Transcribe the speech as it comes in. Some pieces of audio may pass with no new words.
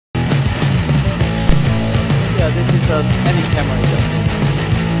this is any camera like this.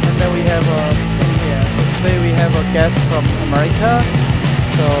 And then we have a screen here. So today we have a guest from America.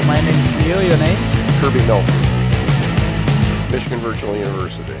 So my name is Leo. Your name? Kirby Milton, Michigan Virtual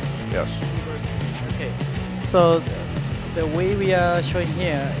University. Yes. Okay. So the way we are showing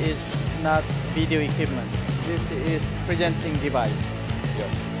here is not video equipment. This is presenting device.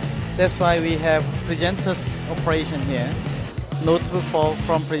 Yes. That's why we have presenter's operation here. Notebook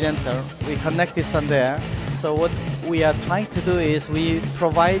from presenter. We connect this one there. So what we are trying to do is we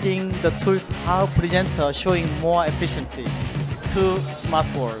providing the tools how presenter showing more efficiently to smart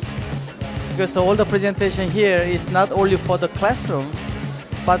world. Because all the presentation here is not only for the classroom,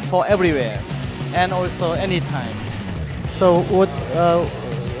 but for everywhere and also anytime. So what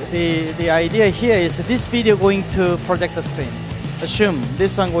the idea here is this video going to projector screen. Assume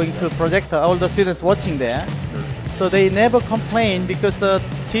this one going to projector, all the students watching there. So they never complain because the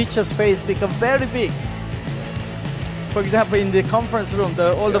teacher's face become very big. For example, in the conference room,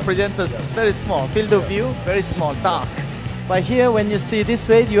 all the presenters very small, field of view very small, dark. But here, when you see this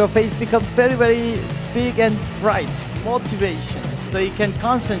way, your face become very, very big and bright. Motivation, so you can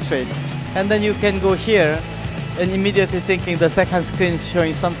concentrate, and then you can go here and immediately thinking the second screen is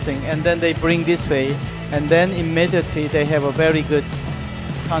showing something, and then they bring this way, and then immediately they have a very good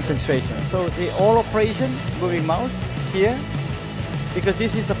concentration. So the all operation, moving mouse here, because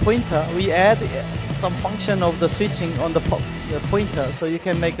this is a pointer, we add some function of the switching on the pointer, so you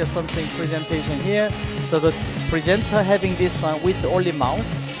can make something presentation here. So the presenter having this one with only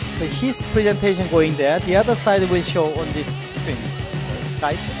mouse, so his presentation going there, the other side will show on this screen,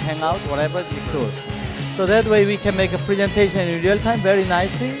 Skype, Hangout, whatever you could. So that way we can make a presentation in real time very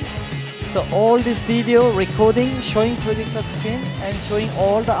nicely. So all this video recording, showing projector screen and showing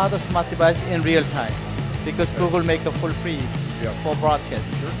all the other smart devices in real time, because Google make a full free for broadcast.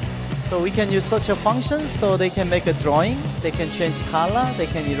 So we can use such a function, so they can make a drawing, they can change color, they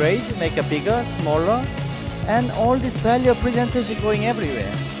can erase, make a bigger, smaller, and all this value of presentation going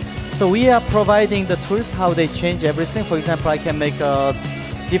everywhere. So we are providing the tools how they change everything. For example, I can make a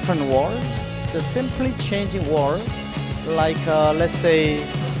different wall, just simply changing wall, like let's say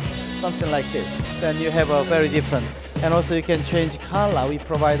something like this. Then you have a very different. And also you can change color. We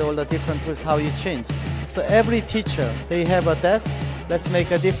provide all the different tools how you change. So every teacher, they have a desk. Let's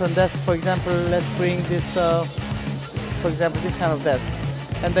make a different desk. For example, let's bring this, for example, this kind of desk.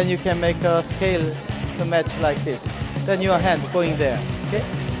 And then you can make a scale to match like this. Then your hand going there. Okay.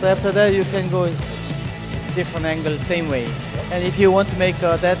 So after that, you can go different angle, same way. And if you want to make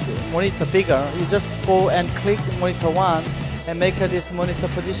that monitor bigger, you just go and click monitor 1 and make this monitor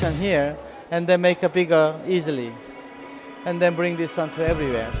position here, and then make a bigger easily. And then bring this one to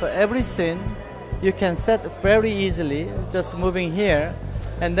everywhere. So every scene you can set very easily, just moving here,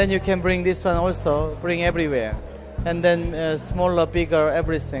 and then you can bring this one also, bring everywhere. And then smaller, bigger,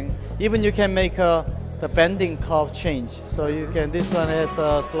 everything. Even you can make the bending curve change. So you can, this one has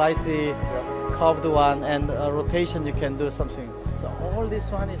a slightly curved one, and a rotation you can do something. So all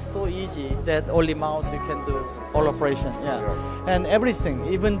this one is so easy that only mouse you can do all operation. And everything,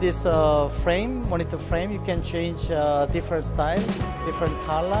 even this frame, monitor frame, you can change different style, different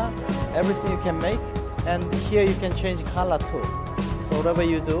color, everything you can make. And here you can change color too. So whatever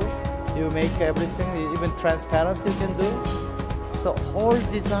you do, you make everything, even transparency you can do. So whole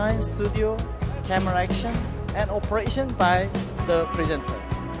design, studio, camera action, and operation by the presenter.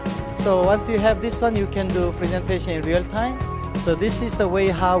 So once you have this one, you can do presentation in real time. So this is the way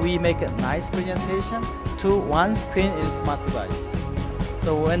how we make a nice presentation to one screen in smart device.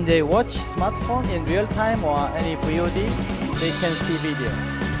 So when they watch smartphone in real time or any VOD, they can see video.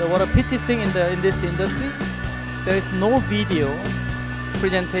 So what a pity thing in this industry, there is no video,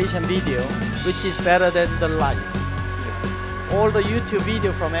 presentation video, which is better than the live. All the YouTube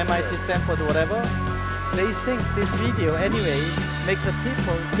video from MIT, Stanford, whatever, they think this video anyway make the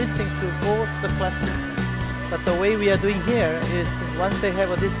people listen to go to the classroom. But the way we are doing here is once they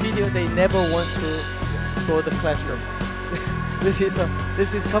have this video, they never want to go to the classroom. This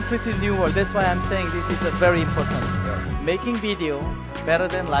is completely new world. That's why I'm saying this is a very important. Making video better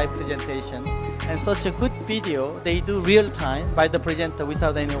than live presentation, and such a good video they do real time by the presenter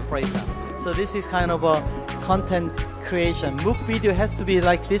without any operator. So this is kind of a content creation. MOOC video has to be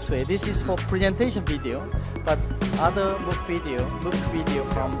like this way. This is for presentation video, but other MOOC video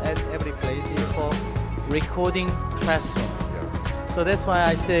from every place is for recording classroom. So that's why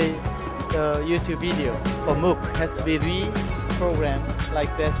I say the YouTube video for MOOC has to be reprogrammed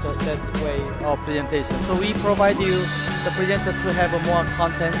like that, so that way of presentation. So we provide you the presenter to have a more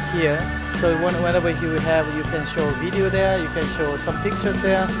content here, So whenever you can show video there, you can show some pictures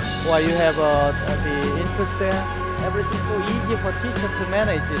there, or you have the inputs there. Everything's so easy for teacher to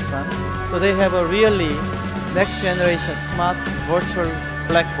manage this one. So they have a really next generation smart virtual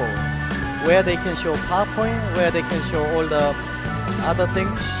blackboard where they can show PowerPoint, where they can show all the other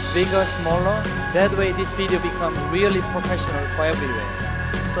things, bigger, smaller. That way this video becomes really professional for everywhere.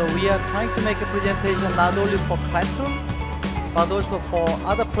 So we are trying to make a presentation not only for classroom, but also for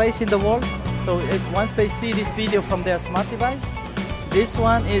other places in the world. So once they see this video from their smart device, this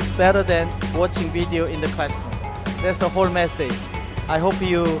one is better than watching video in the classroom. That's the whole message. I hope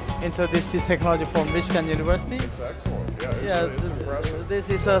you introduce this technology from Michigan University. It's excellent. Yeah, it's impressive. this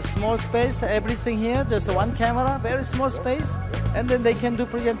is a small space, everything here, just one camera, very small space, and then they can do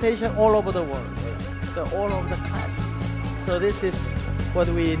presentation all over the world, all over the class. So this is what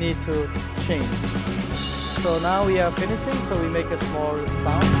we need to change. So now we are finishing, so we make a small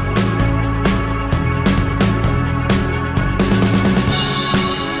sound.